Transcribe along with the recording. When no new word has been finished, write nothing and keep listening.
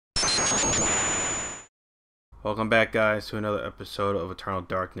Welcome back, guys, to another episode of Eternal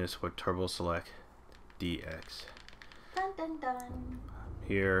Darkness with Turboselectdx. Dun dun dun.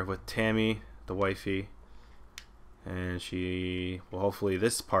 Here with Tammy, the wifey, and she will hopefully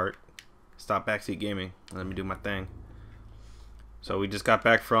this part stop backseat gaming. Let me do my thing. So we just got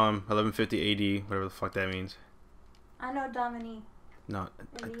back from 1150 AD, whatever the fuck that means. I know Dominique. No,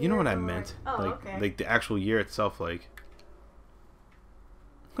 you know what I meant. Oh, okay. Like the actual year itself. Like,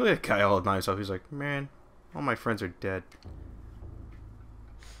 look at that guy all by himself. He's like, man, all my friends are dead.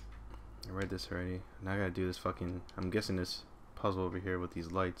 I read this already. Now I gotta do this fucking. I'm guessing this puzzle over here with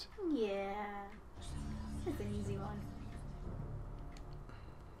these lights. Yeah, it's an easy one.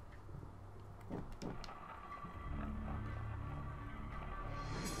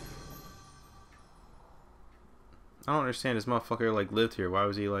 I don't understand. This motherfucker like lived here. Why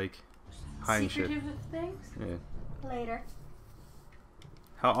was he like hiding shit? Secretive things? Yeah. Later.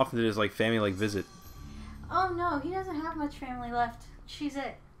 How often did his like family like visit? Oh no, he doesn't have much family left. She's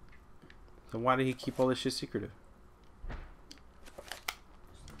it. Then why did he keep all this shit secretive?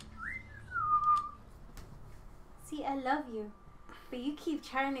 See, I love you, but you keep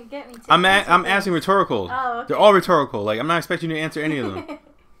trying to get me to. I'm asking rhetorical. Oh, okay. They're all rhetorical. Like I'm not expecting you to answer any of them.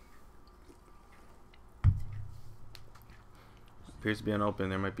 Appears to be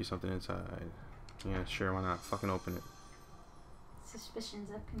unopened. There might be something inside. Yeah, sure. Why not? Fucking open it. Suspicions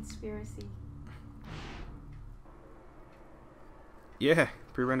of conspiracy. Yeah,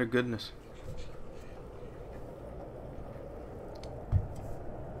 pre-rendered goodness.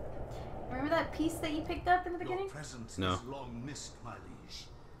 Remember that piece that you picked up in the beginning? Your presence No. is long missed, my liege.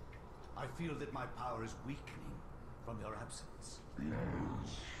 I feel that my power is weakening from your absence. Yes,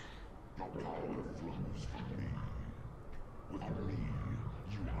 the power flows from me. Without me,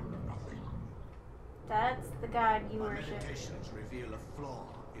 you are nothing. That's the god you My worship. meditations reveal a flaw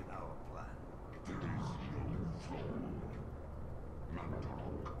in our plan. There is no flaw.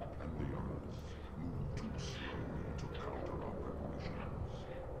 Mantarok and the others move too slowly to counter our preparations.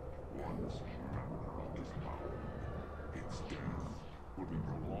 Once Mantarok is bound, its death will be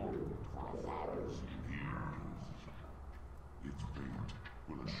prolonged for 1,000 years. Its fate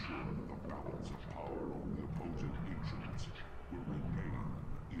will assure that the balance of power over the opposing ancients will remain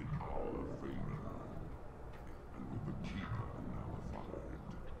in our favor. And with the Keeper nullified,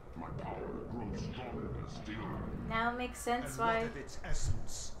 my power grows stronger still. Now it makes sense And why what of its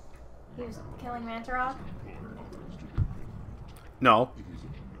essence? he was killing Mantarok. No,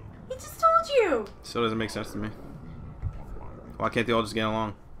 He just told you! still doesn't make sense to me. Why can't they all just get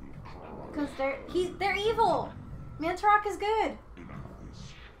along? Because they're evil! Mantarok is good!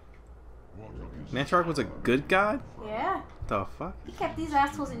 Mantarok was a good god? Yeah. The fuck? He kept these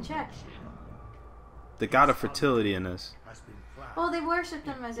assholes in check. The god of fertility in this. Has been planned. Well, they worshipped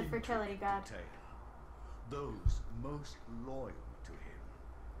him as a fertility god. Detail. Those most loyal to him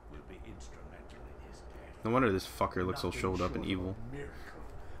will be instrumental in his death. No wonder this fucker looks so Nothing shriveled up and short of evil. a miracle.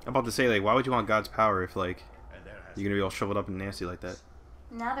 I'm about to say, like, why would you want God's power if, like, And there has you're gonna be all shriveled up and nasty like that?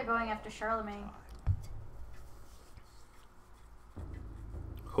 Now they're going after Charlemagne.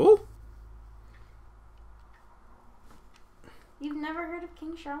 Who? You've never heard of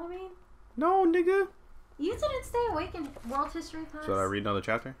King Charlemagne? No, nigga. You didn't stay awake in World History Class? Should I read another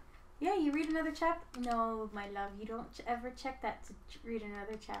chapter? Yeah, you read another chapter. No, my love, you don't ever check that to read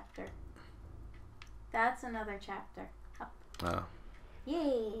another chapter. That's another chapter. Up. Oh.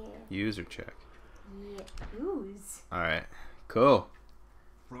 Yeah. User check. Yeah. Ooze. Alright. Cool.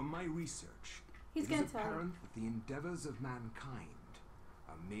 From my research, He's it gonna is tell you. apparent that the endeavors of mankind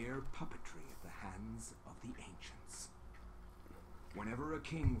are mere puppetry at the hands of the ancients. Whenever a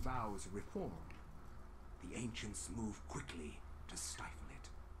king vows reform, the ancients move quickly to stifle it.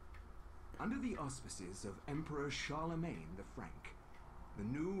 Under the auspices of Emperor Charlemagne the Frank, the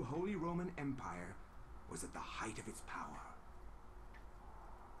new Holy Roman Empire was at the height of its power.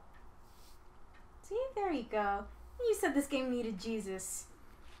 See, there you go. You said this game needed Jesus.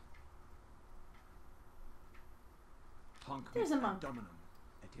 There's a monk.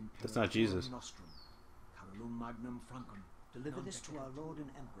 That's not Jesus. Deliver this to our Lord and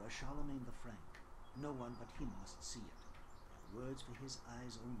Emperor Charlemagne the Frank. No one but him must see it. Their words for his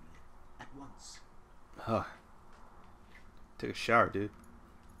eyes only. At once. Huh. Take a shower, dude.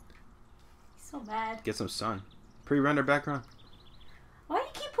 He's so mad. Get some sun. Pre-render background. Why do you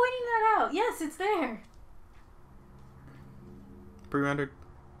keep pointing that out? Yes, it's there. Pre-rendered.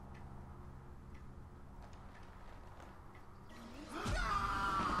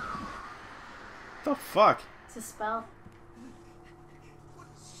 The fuck? It's a spell. What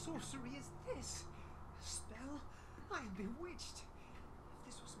sorcery is this? A spell? I am bewitched. If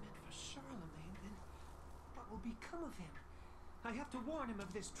this was meant for Charlemagne, then what will become of him? I have to warn him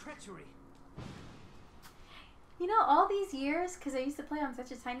of this treachery. You know, all these years, because I used to play on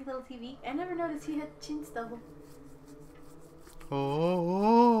such a tiny little TV, I never noticed he had chin stubble.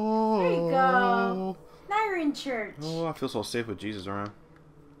 Oh. There you go. Now you're in church. Oh, I feel so safe with Jesus around.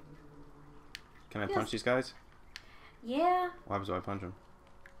 Can I punch these guys? Yeah. What happens if I punch them?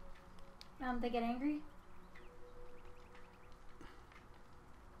 They get angry.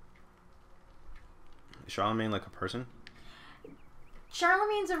 Is Charlemagne like a person?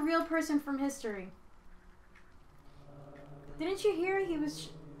 Charlemagne's a real person from history. Didn't you hear he was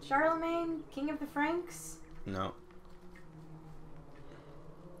Charlemagne, king of the Franks? No.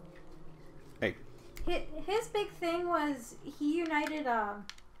 Hey. His big thing was he united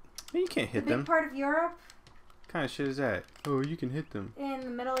You can't hit the big them. part of Europe. What kind of shit is that? Oh, you can hit them. In the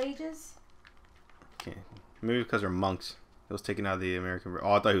Middle Ages. Can't. Maybe because they're monks. It was taken out of the American.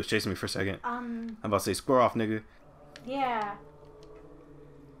 Oh, I thought he was chasing me for a second. I'm about to say, square off, nigga. Yeah.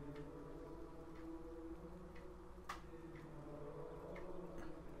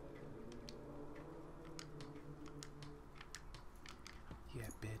 Yeah,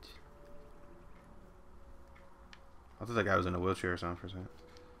 bitch. I thought that guy was in a wheelchair or something for a second.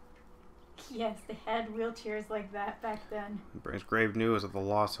 Yes, they had wheelchairs like that back then. Brings grave news of the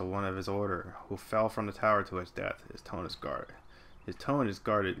loss of one of his order, who fell from the tower to his death. His tone is guarded. His tone is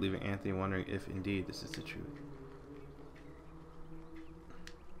guarded, leaving Anthony wondering if indeed this is the truth.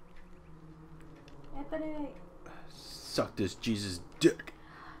 Anthony. Suck this Jesus dick.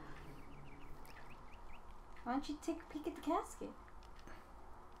 Why don't you take a peek at the casket?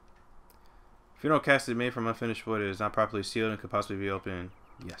 If you know, casket made from unfinished wood, it is not properly sealed and could possibly be opened.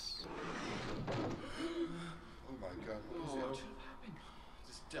 Yes. Oh my God, what is it? What happened?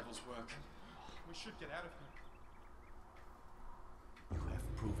 This devil's work. We should get out of here. You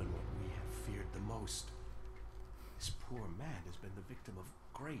have proven what we have feared the most. This poor man has been the victim of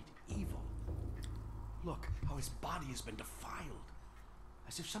great evil. Look how his body has been defiled,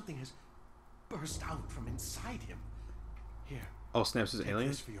 as if something has burst out from inside him. Here. Oh, snaps, is take alien?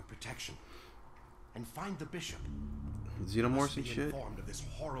 this for your protection. And find the bishop. Xenomorphs and shit. Informed of this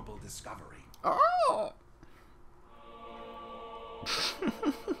horrible discovery. Oh!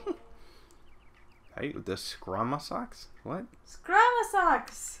 Hey, the scrama socks? What? Scramma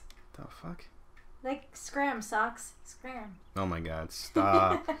socks! The fuck? Like scram socks. Scram. Oh my God,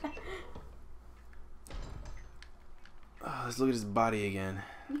 stop. Oh, let's look at his body again.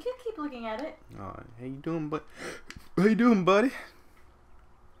 You can keep looking at it. Oh, how you doing, bud? How you doing, buddy?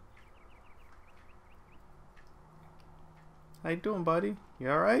 How you doing, buddy?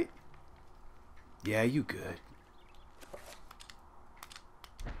 You alright? Yeah, you good.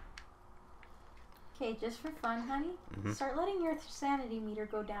 Okay, just for fun, honey, start letting your sanity meter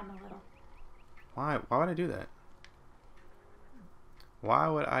go down a little. Why? Why would I do that? Why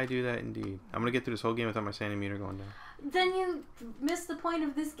would I do that indeed? I'm gonna get through this whole game without my sanity meter going down. Then you missed the point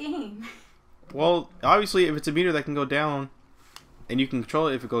of this game. Well, obviously, if it's a meter that can go down, and you can control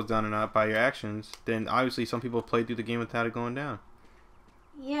it if it goes down or not by your actions, then obviously some people play through the game without it going down.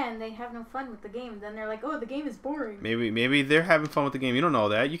 Yeah, and they have no fun with the game. Then they're like, "Oh, the game is boring." Maybe they're having fun with the game. You don't know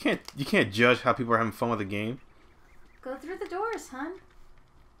that. You can't judge how people are having fun with the game. Go through the doors, hon.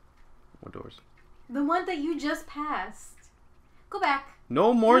 What doors? The one that you just passed. Go back.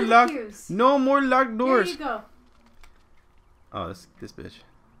 No more Through the locked. queues. No more locked doors. There you go. Oh, this bitch.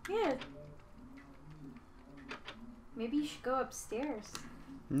 Yeah. Maybe you should go upstairs.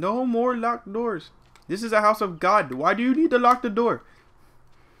 No more locked doors. This is a house of God. Why do you need to lock the door?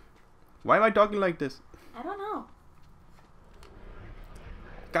 Why am I talking like this? I don't know.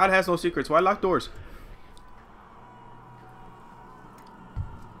 God has no secrets. Why lock doors?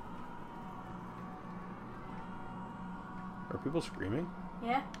 Are people screaming?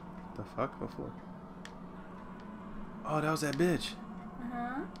 Yeah. The fuck before? Oh, that was that bitch.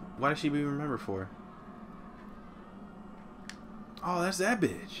 Uh-huh. Why did she be remembered for? Oh, that's that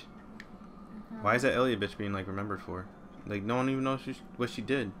bitch. Why is that Elliot bitch being like remembered for? Like no one even knows what she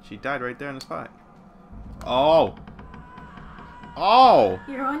did. She died right there on the spot. Oh. Oh.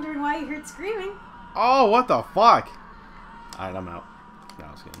 You're wondering why you heard screaming. Oh, what the fuck? Alright, I'm out. No,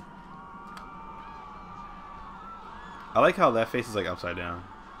 I was kidding. I like how that face is like upside down.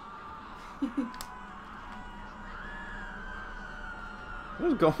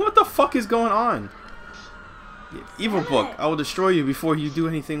 What the fuck is going on? Evil book. I will destroy you before you do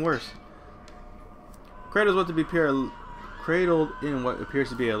anything worse. Cradled in what appears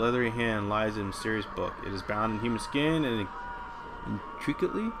to be a leathery hand lies a mysterious book. It is bound in human skin and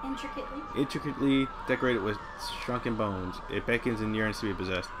intricately decorated with shrunken bones. It beckons and yearns to be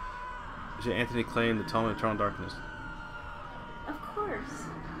possessed. Should Anthony claim the tone of eternal darkness? Of course.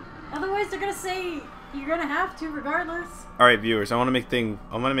 Otherwise, they're gonna say you're gonna have to, regardless. All right, viewers. I want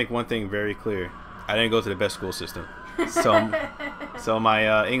to make one thing very clear. I didn't go to the best school system, so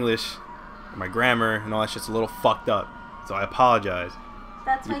my English, my grammar, and all that shit's a little fucked up. So I apologize.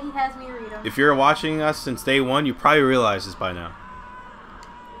 That's why he has me read them. If you're watching us since day one, you probably realize this by now.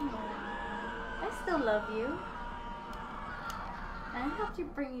 I still love you. I helped you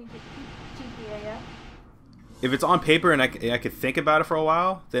bring your GPA up. If it's on paper and I could think about it for a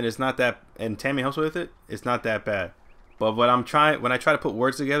while, then it's not that. And Tammy helps with it. It's not that bad. But when I try to put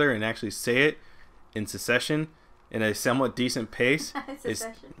words together and actually say it in succession in a somewhat decent pace, it's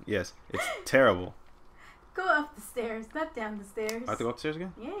terrible. Go up the stairs, not down the stairs. I have to go upstairs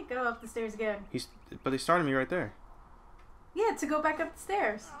again? Yeah, go up the stairs again. But they started me right there. Yeah, to go back up the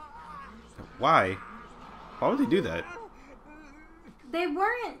stairs. Why? Why would they do that? They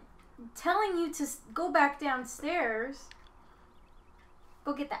weren't telling you to go back downstairs.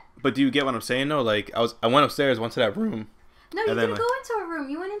 Go get that. But do you get what I'm saying though? Like I went upstairs, went to that room. No, you didn't go into a room.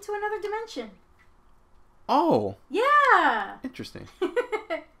 You went into another dimension. Oh. Yeah. Interesting.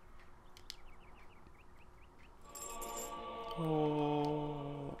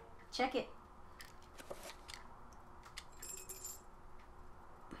 Oh. Check it.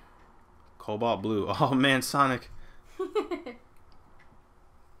 Cobalt blue. Oh man, Sonic.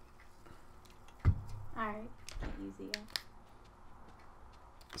 Alright. Easy.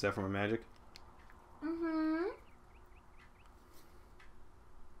 Is that from a magic? Mm-hmm.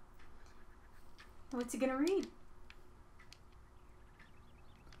 What's he gonna read?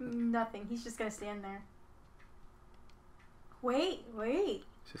 Nothing. He's just gonna stand there. Wait.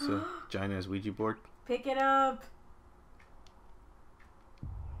 Is this a giant ass Ouija board? Pick it up.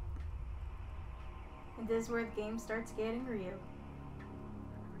 And this is where the game starts getting real.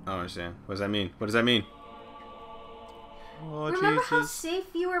 I don't understand. What does that mean? What does that mean? Oh, Remember how Jesus. safe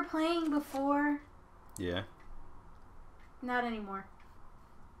you were playing before? Yeah. Not anymore.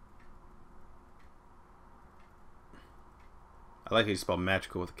 I like how you spell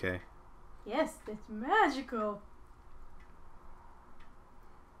magical with a K. Yes, it's magical.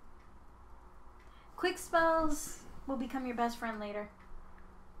 Quick spells will become your best friend later.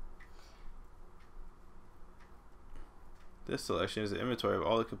 This selection is an inventory of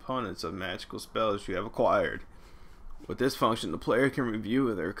all the components of magical spells you have acquired. With this function, the player can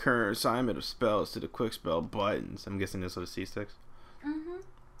review their current assignment of spells to the quick spell buttons. I'm guessing this was C-sticks. Mm-hmm.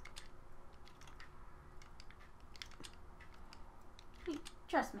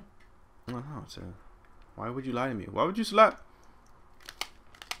 Trust me. I don't know. Why would you lie to me? Why would you slap?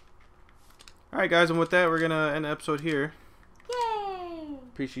 Alright guys, and with that, we're going to end the episode here. Yay!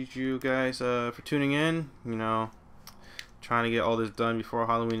 Appreciate you guys for tuning in. You know, trying to get all this done before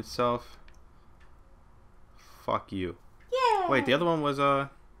Halloween itself. Fuck you. Yeah. Wait, the other one was it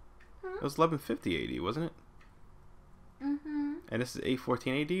was 1150 AD, wasn't it? Mm-hmm. And this is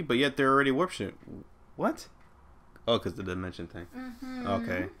 814 AD, but yet they're already warp shit. What? Oh, because the dimension thing. Mm-hmm.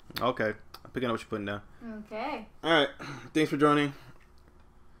 Okay. I'm picking up what you're putting down. Okay. Alright. Thanks for joining.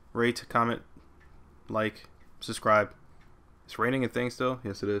 Rate, comment, like, subscribe. It's raining and things still?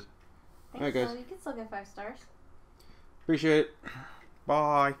 Yes, it is. Alright, guys. So you can still get 5 stars. Appreciate it.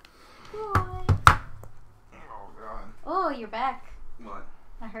 Bye. Bye. Oh, God. Oh, you're back. What?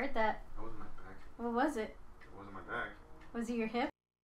 I heard that. That wasn't my back. What was it? It wasn't my back. Was it your hip?